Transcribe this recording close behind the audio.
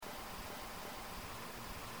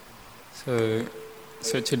So,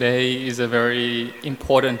 so today is a very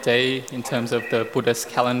important day in terms of the Buddhist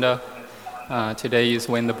calendar. Today is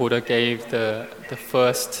when the Buddha gave the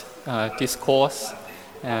first discourse.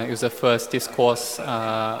 It was the first discourse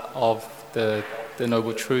of the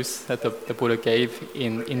Noble Truths that the Buddha gave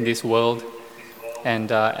in this world.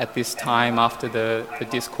 And at this time, after the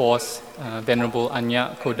discourse, Venerable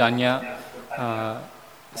Anya Kodanya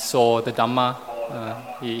saw the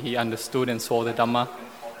Dhamma. He understood and saw the Dhamma.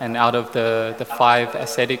 And out of the five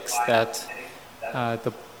ascetics that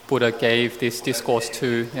the Buddha gave this discourse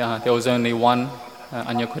to, there was only one,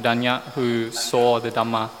 Anya Kodanya, who saw the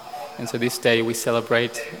Dhamma. And so this day we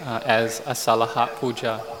celebrate as Asalaha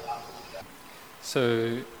Puja.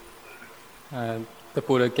 So the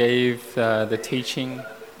Buddha gave the teaching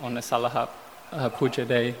on Asalaha Puja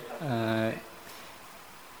Day.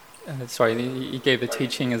 He gave the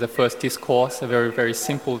teaching as a first discourse, a very, very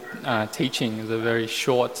simple teaching. It was a very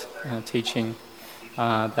short teaching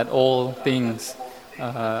that all things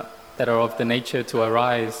that are of the nature to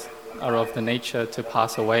arise are of the nature to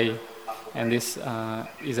pass away. And this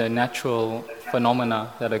is a natural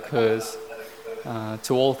phenomena that occurs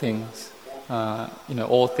to all things.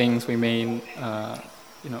 All things we mean,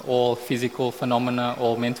 all physical phenomena,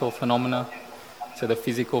 all mental phenomena. So the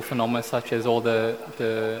physical phenomena such as all the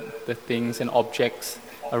things and objects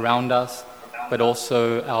around us, but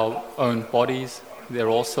also our own bodies, they're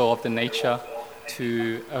also of the nature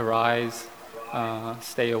to arise,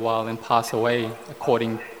 stay a while and pass away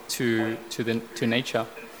according to nature.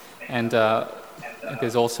 And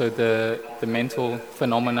there's also the mental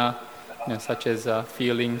phenomena, such as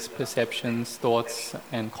feelings, perceptions, thoughts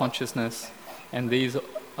and consciousness. And these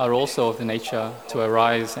are also of the nature to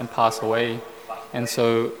arise and pass away. And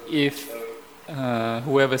so if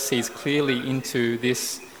whoever sees clearly into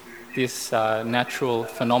this natural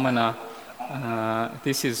phenomena,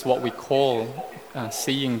 this is what we call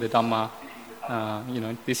seeing the Dhamma.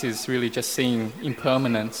 This is really just seeing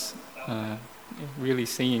impermanence, really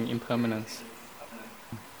seeing impermanence.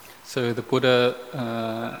 So the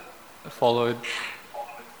Buddha followed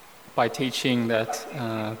by teaching that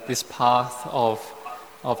this path of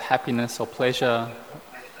happiness or pleasure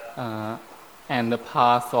and the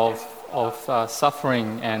path of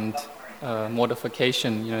suffering and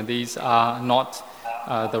mortification, these are not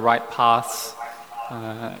the right paths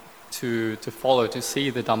to follow, to see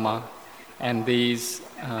the Dhamma. And these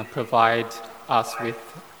provide us with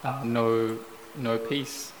no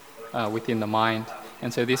peace within the mind.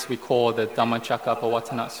 And so this we call the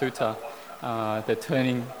Dhammacakkappavattana Sutta,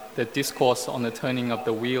 the discourse on the turning of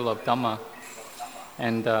the wheel of Dhamma.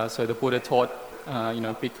 And so the Buddha taught,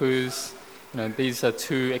 because these are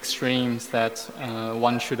two extremes that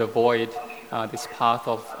one should avoid, this path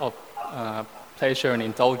of pleasure and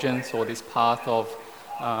indulgence, or this path of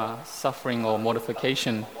suffering or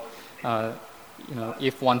mortification.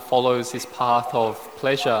 If one follows this path of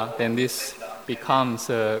pleasure, then this becomes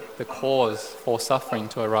the cause for suffering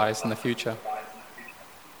to arise in the future.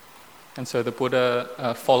 And so the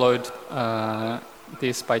Buddha followed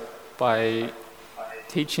this by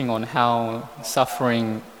teaching on how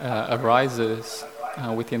suffering arises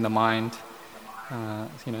within the mind.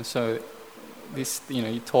 So this,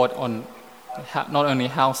 he taught on not only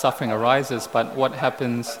how suffering arises, but what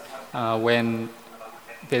happens when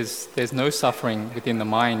there's no suffering within the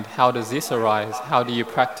mind. How does this arise? How do you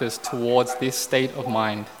practice towards this state of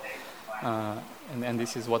mind? And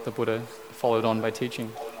this is what the Buddha followed on by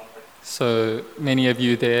teaching. So many of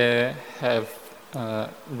you there have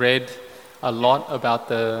read a lot about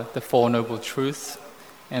the Four Noble Truths,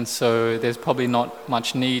 and so there's probably not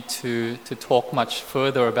much need to talk much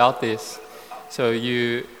further about this. So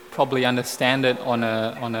you probably understand it on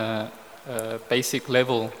a basic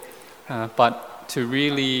level, but to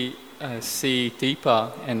really see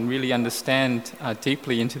deeper and really understand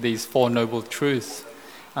deeply into these Four Noble Truths,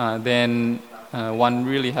 then one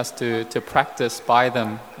really has to practice by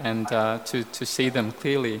them and to see them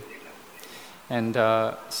clearly. And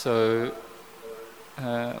so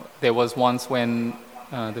there was once when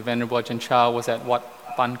the Venerable Ajahn Chah was at Wat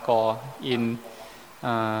Ban Kaw in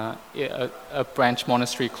a branch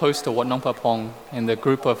monastery close to Wat Nong Pha Pong, and the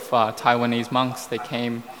group of Taiwanese monks, they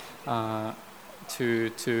came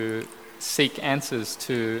to seek answers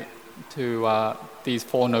to these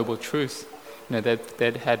Four Noble Truths.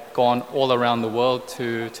 That had gone all around the world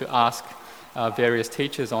to ask various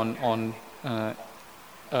teachers on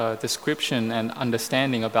description and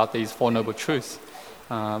understanding about these Four Noble Truths.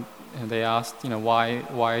 And they asked,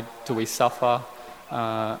 why do we suffer?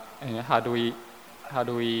 How do we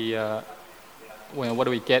what do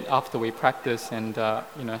we get after we practice? And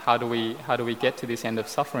how do we get to this end of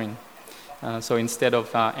suffering? So instead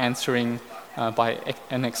of answering by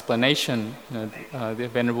an explanation, the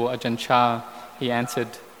Venerable Ajahn Chah, he answered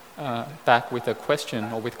back with a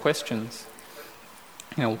question or with questions.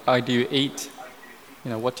 Why do you eat?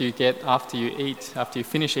 What do you get after you eat, after you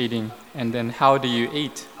finish eating? And then how do you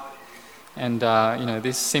eat? And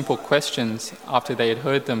these simple questions, after they had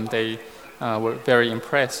heard them, they were very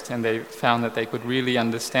impressed, and they found that they could really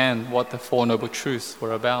understand what the Four Noble Truths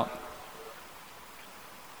were about.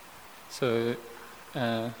 So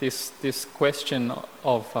this question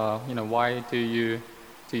of why do you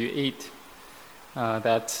eat,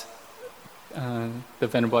 that the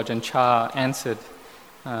Venerable Ajahn Chah answered.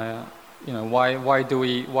 Why do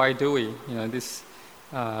we? Why do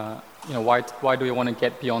we want to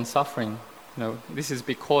get beyond suffering? This is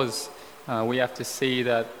because we have to see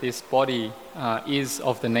that this body is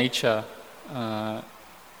of the nature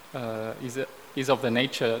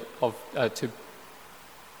of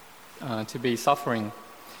to be suffering.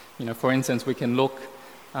 For instance, we can look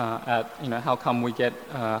at how come we get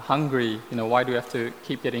hungry. Why do we have to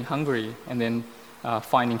keep getting hungry and then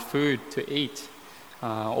finding food to eat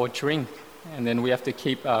or drink, and then we have to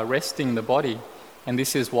keep resting the body. And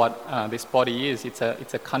this is what this body is. It's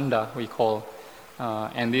a khanda, we call,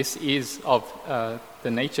 and this is of the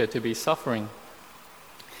nature to be suffering.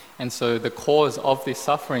 And so the cause of this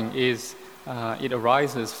suffering is it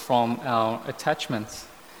arises from our attachments.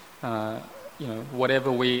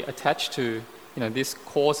 Whatever we attach to, this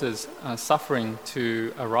causes suffering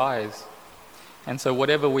to arise. And so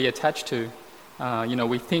whatever we attach to,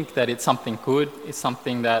 we think that it's something good, it's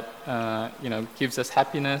something that gives us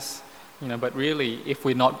happiness. But really, if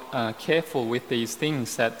we're not careful with these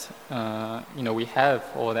things that we have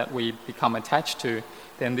or that we become attached to,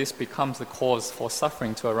 then this becomes the cause for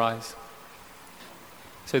suffering to arise.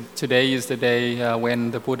 So today is the day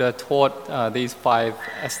when the Buddha taught these 5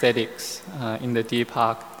 ascetics in the Deer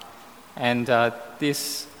Park, and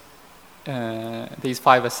these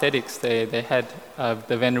 5 ascetics, they had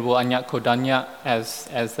the Venerable Anyat Kodanya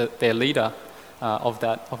as their leader of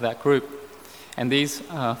that group. And these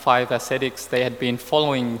 5 ascetics, they had been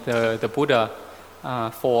following the Buddha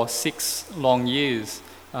for 6 long years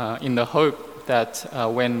in the hope that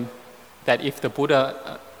if the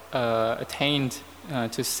Buddha attained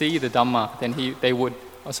to see the Dhamma, then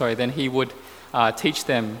he would teach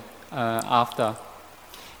them after.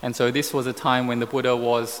 And so this was a time when the Buddha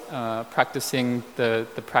was practicing the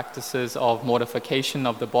practices of mortification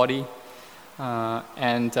of the body.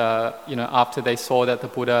 After they saw that the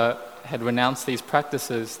Buddha had renounced these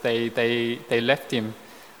practices, they left him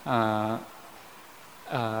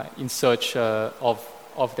in search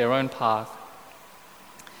of their own path.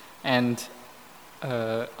 And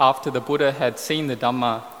after the Buddha had seen the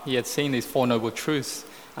Dhamma, he had seen these Four Noble Truths.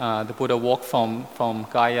 The Buddha walked from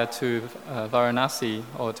Gaya to Varanasi,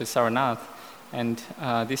 or to Saranath, and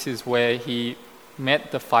this is where he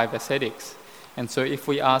met the 5 ascetics. And so if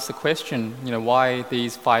we ask the question, why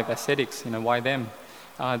these 5 ascetics, why them?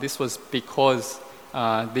 This was because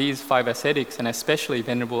these 5 ascetics, and especially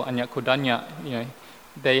Venerable Anyat Kodanya,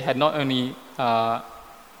 they had not only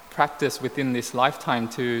practiced within this lifetime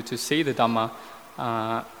to see the Dhamma,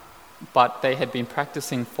 but they had been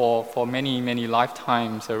practicing for many, many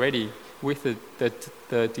lifetimes already with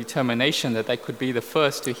the determination that they could be the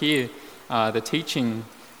first to hear the teaching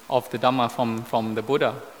of the Dhamma from the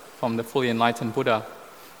Buddha, from the fully enlightened Buddha.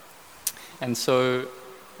 And so,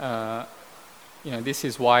 this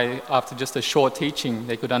is why after just a short teaching,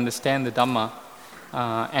 they could understand the Dhamma,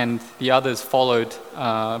 and the others followed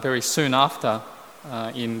very soon after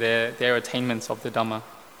in their attainments of the Dhamma.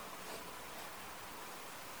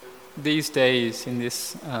 These days, in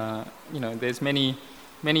this, there's many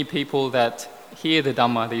people that hear the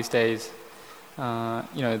Dhamma these days.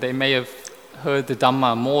 They may have heard the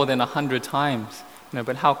Dhamma more than 100 times,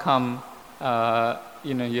 but how come,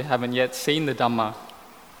 you haven't yet seen the Dhamma?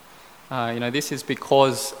 This is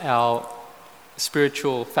because our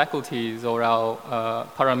spiritual faculties or our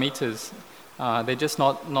paramitas, they're just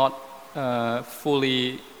not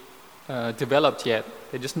fully developed yet.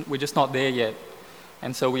 We're just not there yet.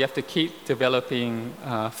 And so we have to keep developing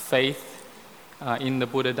faith in the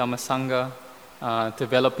Buddha Dhamma Sangha,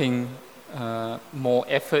 developing more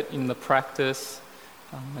effort in the practice,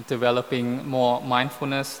 developing more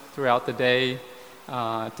mindfulness throughout the day,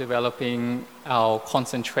 developing our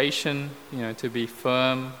concentration, to be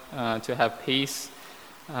firm, to have peace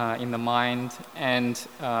in the mind, and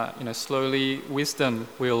slowly wisdom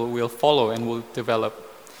will follow and will develop.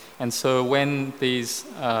 And so when these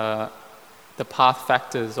the path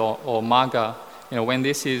factors or magga, when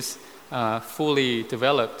this is fully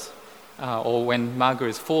developed, or when magga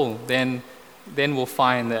is full, then then we'll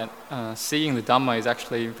find that seeing the Dhamma is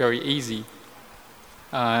actually very easy.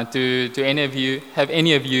 Do any of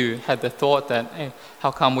you had the thought that, hey,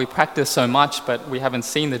 how come we practice so much but we haven't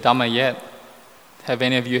seen the Dhamma yet? Have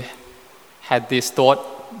any of you had this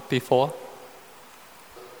thought before?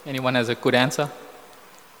 Anyone has a good answer?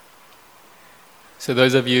 So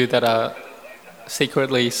those of you that are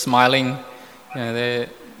secretly smiling,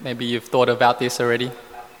 maybe you've thought about this already.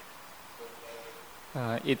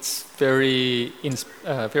 It's very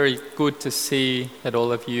good to see that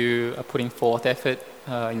all of you are putting forth effort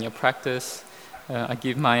in your practice. I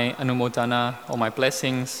give my anumodana or my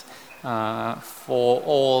blessings for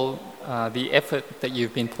all the effort that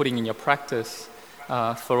you've been putting in your practice,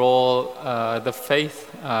 for all the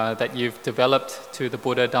faith that you've developed to the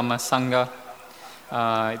Buddha, Dhamma, Sangha.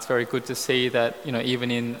 It's very good to see that even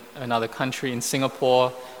in another country, in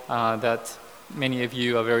Singapore, that many of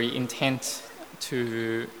you are very intent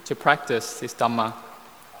to practice this Dhamma.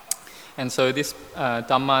 And so this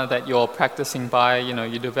Dhamma that you're practicing by,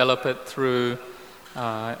 you develop it through,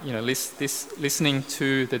 listening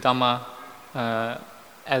to the Dhamma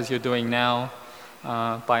as you're doing now,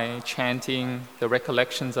 by chanting the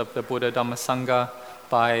recollections of the Buddha, Dhamma, Sangha,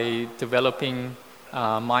 by developing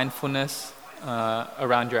mindfulness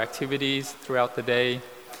around your activities throughout the day,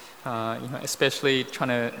 especially trying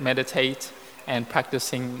to meditate and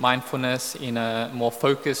practicing mindfulness in a more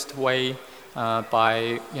focused way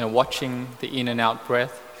by watching the in and out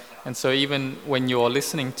breath. And so even when you're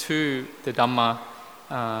listening to the Dhamma,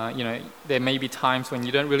 there may be times when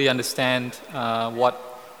you don't really understand what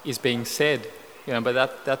is being said,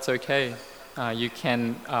 but that's okay. You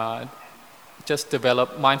can just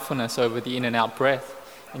develop mindfulness over the in and out breath,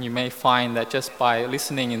 and you may find that just by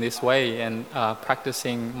listening in this way and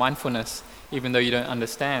practicing mindfulness, even though you don't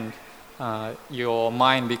understand, your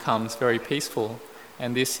mind becomes very peaceful.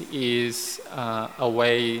 And this is a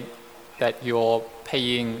way that you're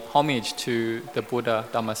paying homage to the Buddha,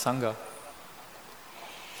 Dhamma, Sangha.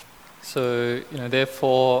 So,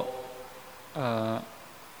 therefore,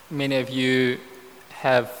 many of you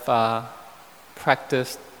have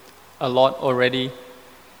practiced a lot already,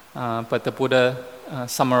 but the Buddha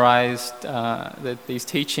summarized these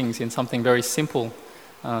teachings in something very simple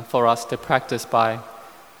for us to practice by.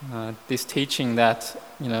 This teaching that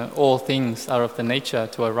all things are of the nature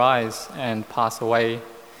to arise and pass away.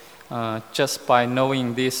 Just by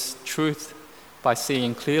knowing this truth, by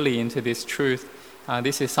seeing clearly into this truth,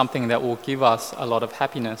 this is something that will give us a lot of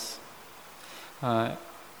happiness.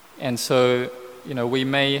 And so, we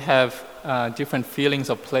may have different feelings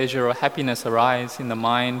of pleasure or happiness arise in the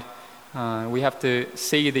mind. We have to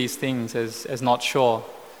see these things as not sure.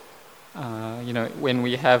 When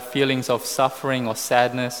we have feelings of suffering or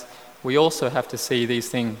sadness, we also have to see these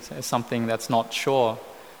things as something that's not sure,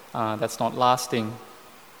 that's not lasting.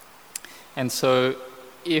 And so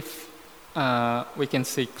if we can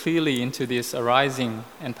see clearly into this arising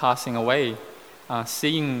and passing away,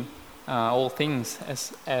 seeing all things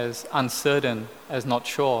as uncertain, as not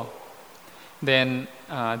sure, then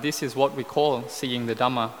this is what we call seeing the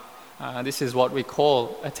Dhamma. This is what we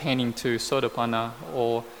call attaining to Sotapanna,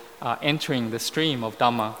 or entering the stream of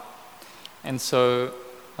Dhamma. And so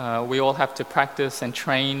we all have to practice and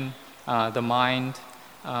train the mind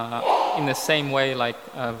in the same way like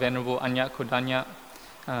Venerable Anya Kodanya.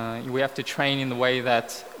 We have to train in the way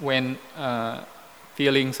that when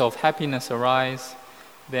feelings of happiness arise,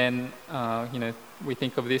 then we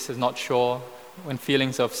think of this as not sure. When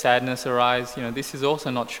feelings of sadness arise, this is also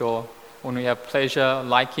not sure. When we have pleasure,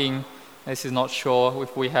 liking, this is not sure.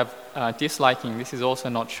 If we have disliking, this is also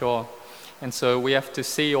not sure. And so we have to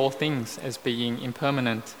see all things as being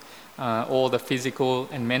impermanent, all the physical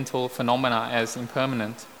and mental phenomena as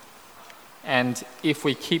impermanent. And if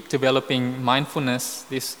we keep developing mindfulness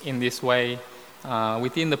in this way,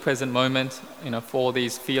 within the present moment, for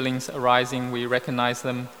these feelings arising, we recognize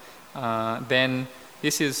them, then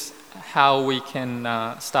this is how we can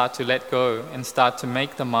start to let go and start to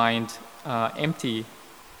make the mind empty.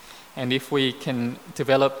 And if we can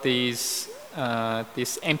develop this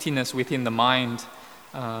emptiness within the mind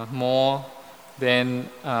more, then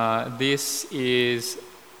this is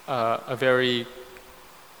a very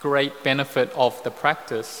great benefit of the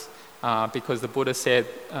practice, because the Buddha said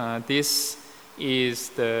this is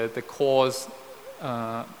the cause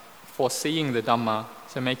for seeing the Dhamma.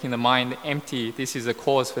 So making the mind empty, this is the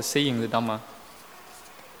cause for seeing the Dhamma.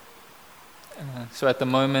 So at the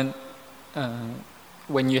moment,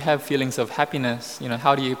 when you have feelings of happiness,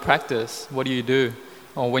 how do you practice? What do you do?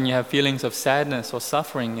 Or when you have feelings of sadness or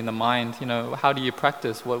suffering in the mind, how do you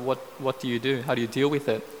practice? What do you do? How do you deal with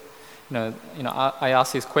it? I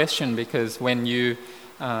ask this question because when you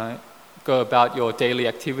go about your daily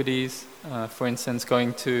activities, for instance,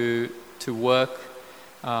 going to work,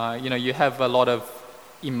 you have a lot of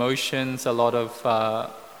emotions, a lot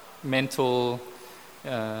of mental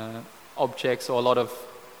objects, or a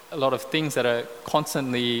lot of things that are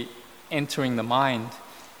constantly entering the mind.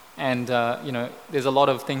 And there's a lot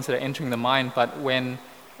of things that are entering the mind, but when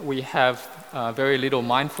we have very little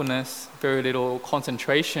mindfulness, very little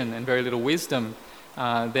concentration, and very little wisdom,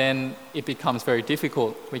 then it becomes very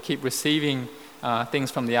difficult. We keep receiving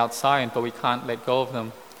things from the outside, but we can't let go of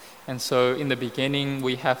them. And so in the beginning,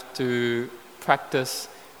 we have to practice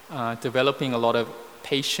developing a lot of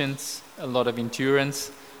patience, a lot of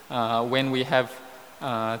endurance. When we have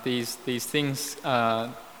these things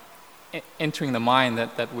entering the mind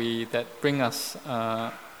that bring us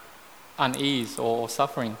unease or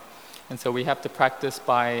suffering, and so we have to practice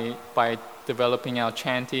by developing our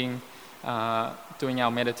chanting, doing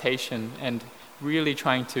our meditation, and really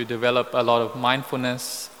trying to develop a lot of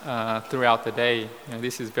mindfulness throughout the day.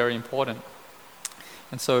 This is very important.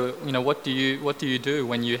 And so, what do you do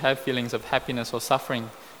when you have feelings of happiness or suffering?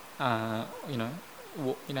 How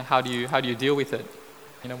do you deal with it?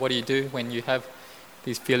 What do you do when you have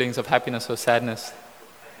these feelings of happiness or sadness?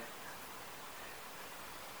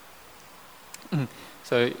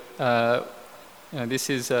 So, this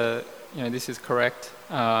is correct.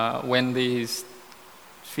 When these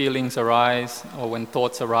feelings arise or when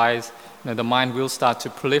thoughts arise, the mind will start to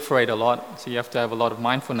proliferate a lot. So you have to have a lot of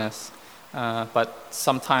mindfulness. But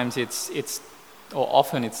sometimes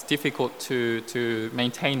often it's difficult to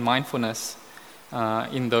maintain mindfulness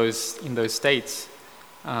in those states.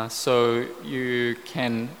 So you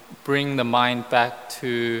can bring the mind back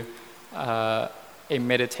to a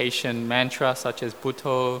meditation mantra such as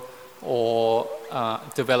Bhutto, or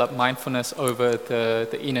develop mindfulness over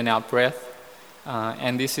the in and out breath.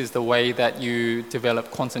 And this is the way that you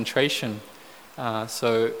develop concentration.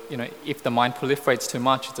 So, if the mind proliferates too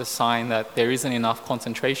much, it's a sign that there isn't enough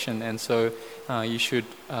concentration, and so you should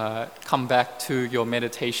come back to your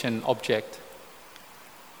meditation object.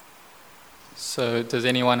 So, does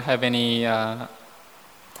anyone have any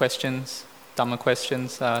questions, Dhamma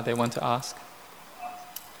questions they want to ask?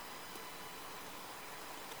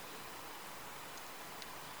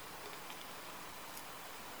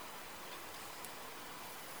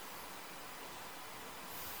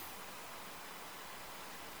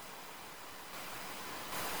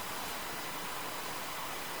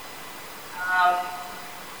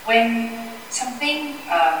 When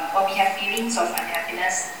we have feelings of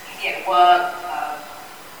unhappiness, maybe at work,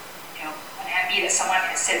 unhappy that someone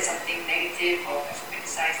has said something negative or has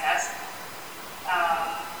criticized us,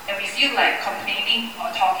 and we feel like complaining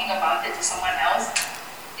or talking about it to someone else,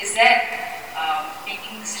 is that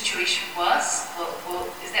making the situation worse?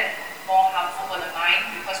 Is that more harmful for the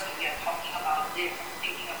mind because we are talking about it,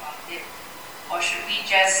 thinking about it? Or should we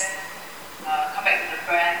just come back to the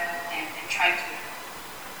breath and try to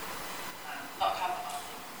not talk about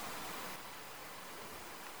it?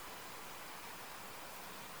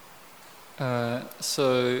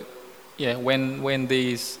 When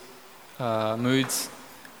these moods,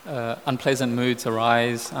 unpleasant moods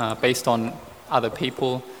arise based on other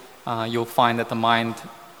people, you'll find that the mind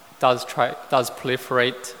does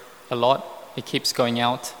proliferate a lot. It keeps going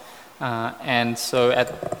out, and so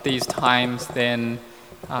at these times, then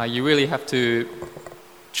you really have to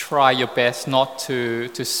try your best not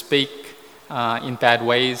to speak in bad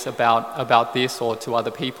ways about this or to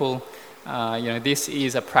other people. This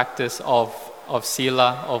is a practice of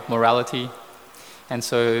sila, of morality, and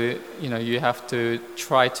so you have to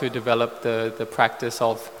try to develop the practice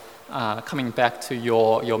of coming back to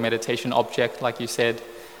your meditation object, like you said,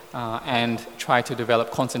 and try to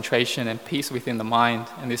develop concentration and peace within the mind,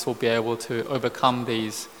 and this will be able to overcome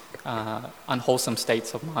these unwholesome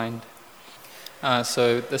states of mind.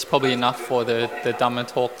 So that's probably enough for the Dhamma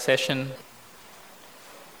talk session.